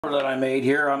That I made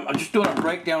here. I'm just doing a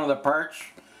breakdown of the parts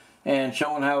and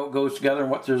showing how it goes together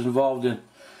and what there's involved in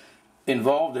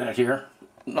it here.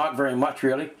 Not very much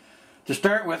really. To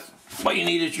start with, what you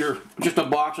need is just a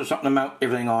box or something to mount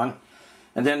everything on,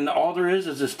 and then all there is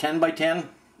this 10 by 10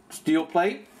 steel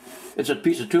plate. It's a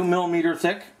piece of 2mm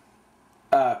thick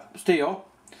steel,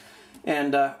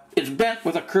 and it's bent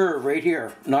with a curve right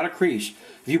here, not a crease.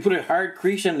 If you put a hard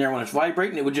crease in there when it's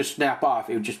vibrating, it would just snap off.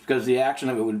 It would just, because the action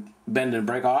of it would bend and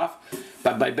break off.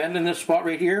 But by bending this spot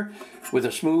right here with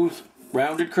a smooth,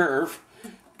 rounded curve,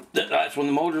 that's when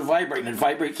the motor is vibrating. It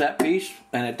vibrates that piece,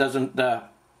 and it doesn't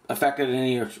affect it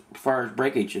any as far as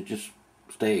breakage. It just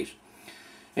stays.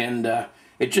 And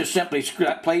it just simply,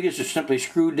 that plate is just simply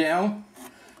screwed down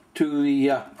to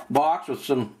the box with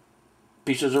some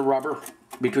pieces of rubber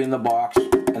between the box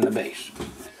and the base.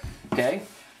 Okay?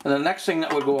 And the next thing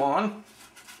that would go on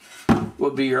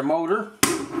would be your motor.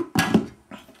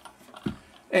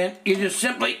 And you just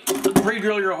simply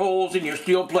pre-drill your holes in your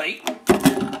steel plate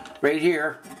right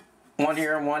here, one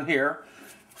here and one here,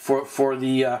 for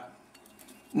the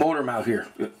motor mount here.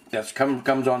 That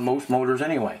comes on most motors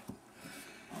anyway.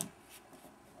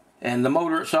 And the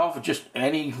motor itself is just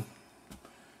any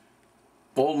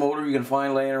old motor you can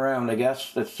find laying around, I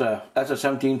guess. That's a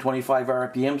 1725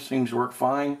 RPM, seems to work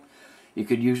fine. You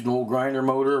could use an old grinder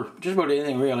motor, just about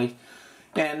anything really.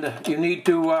 And you need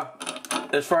to,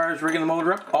 as far as rigging the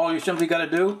motor up, all you simply got to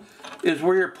do is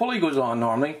where your pulley goes on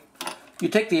normally, you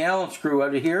take the Allen screw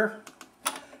out of here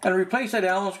and replace that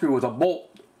Allen screw with a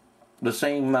bolt the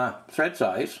same thread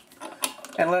size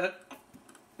and let it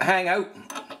hang out.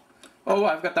 Oh,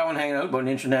 I've got that one hanging out about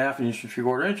 1.5 inches, 1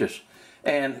 3/4 inches.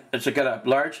 And it's got a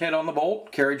large head on the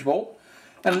bolt, carriage bolt,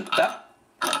 and that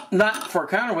nut for a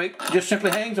counterweight just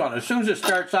simply hangs on it. As soon as it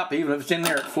starts up, even if it's in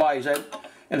there, it flies out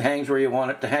and hangs where you want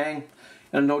it to hang,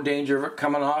 and no danger of it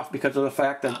coming off because of the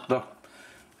fact that the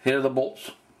head of the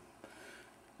bolt's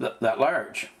that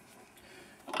large.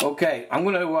 Okay, I'm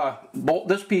going to bolt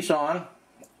this piece on,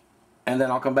 and then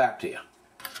I'll come back to you.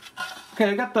 Okay,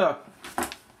 I got the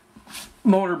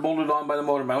motor bolted on by the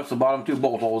motor mounts, the bottom 2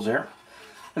 bolt holes there.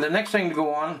 And the next thing to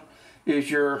go on is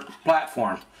your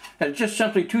platform. And it's just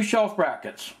simply 2 shelf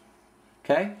brackets.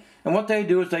 Okay? And what they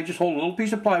do is they just hold a little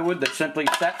piece of plywood that simply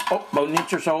sets about 1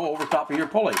 inch or so over top of your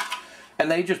pulley. And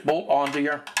they just bolt onto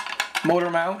your motor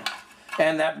mount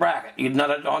and that bracket. You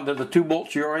nut it onto the 2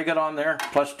 bolts you already got on there,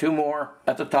 plus 2 more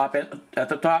at the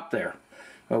top there.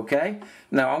 Okay?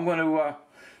 Now I'm going to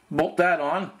bolt that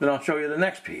on, then I'll show you the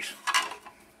next piece.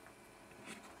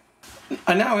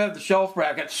 I now have the shelf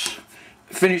brackets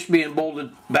finished being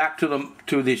bolted back to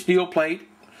the steel plate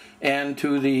and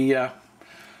to the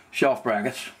shelf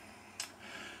brackets.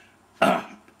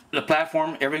 The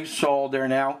platform, everything's solid there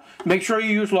now. Make sure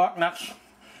you use lock nuts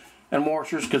and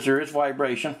washers because there is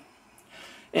vibration.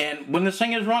 And when this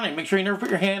thing is running, make sure you never put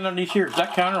your hand underneath here, because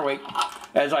that counterweight,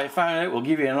 as I found out, will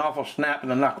give you an awful snap in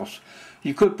the knuckles.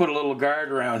 You could put a little guard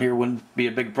around here, wouldn't be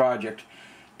a big project,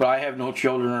 but I have no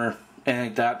children or anything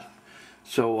like that,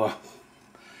 so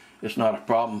it's not a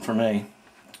problem for me.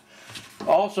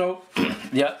 Also,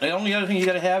 yeah, the only other thing you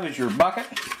got to have is your bucket.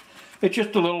 It's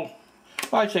just a little,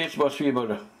 I'd say it's supposed to be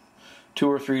about a 2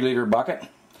 or 3 liter bucket.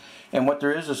 And what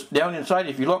there is down inside,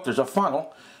 if you look, there's a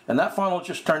funnel, and that funnel is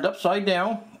just turned upside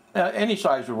down. Any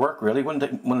size would work really,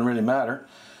 wouldn't really matter.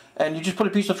 And you just put a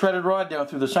piece of threaded rod down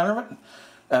through the center of it,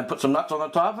 and put some nuts on the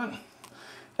top of it,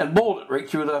 and bolt it right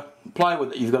through the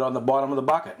plywood that you've got on the bottom of the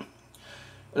bucket.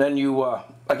 And then you,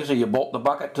 like I say, you bolt the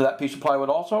bucket to that piece of plywood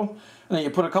also, and then you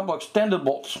put a couple extended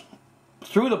bolts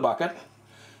through the bucket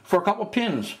for a couple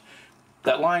pins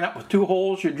that line up with 2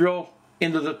 holes you drill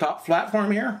into the top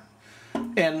platform here.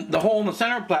 And the hole in the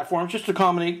center of the platform is just to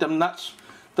accommodate them nuts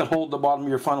that hold the bottom of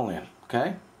your funnel in,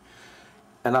 okay?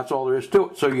 And that's all there is to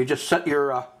it. So you just set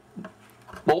your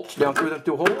bolts down through the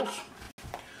 2 holes,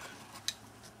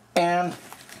 and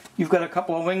you've got a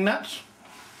couple of wing nuts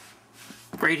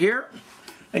right here,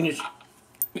 and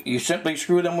you simply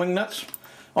screw them wing nuts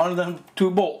onto them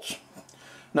 2 bolts.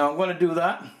 Now I'm going to do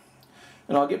that,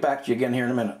 and I'll get back to you again here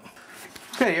in a minute.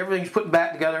 Okay, everything's put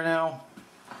back together now.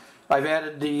 I've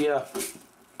added the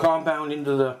compound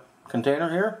into the container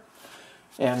here,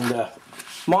 and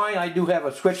mine, I do have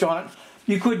a switch on it.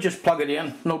 You could just plug it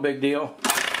in, no big deal.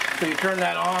 So you turn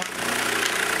that on.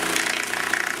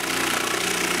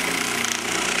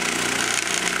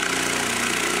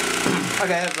 I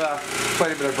have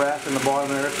quite a bit of brass in the bottom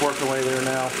there. It's working away there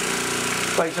now.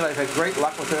 Like I said, I've had great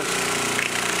luck with this.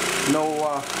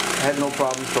 I had no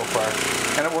problems so far,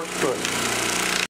 and it works good.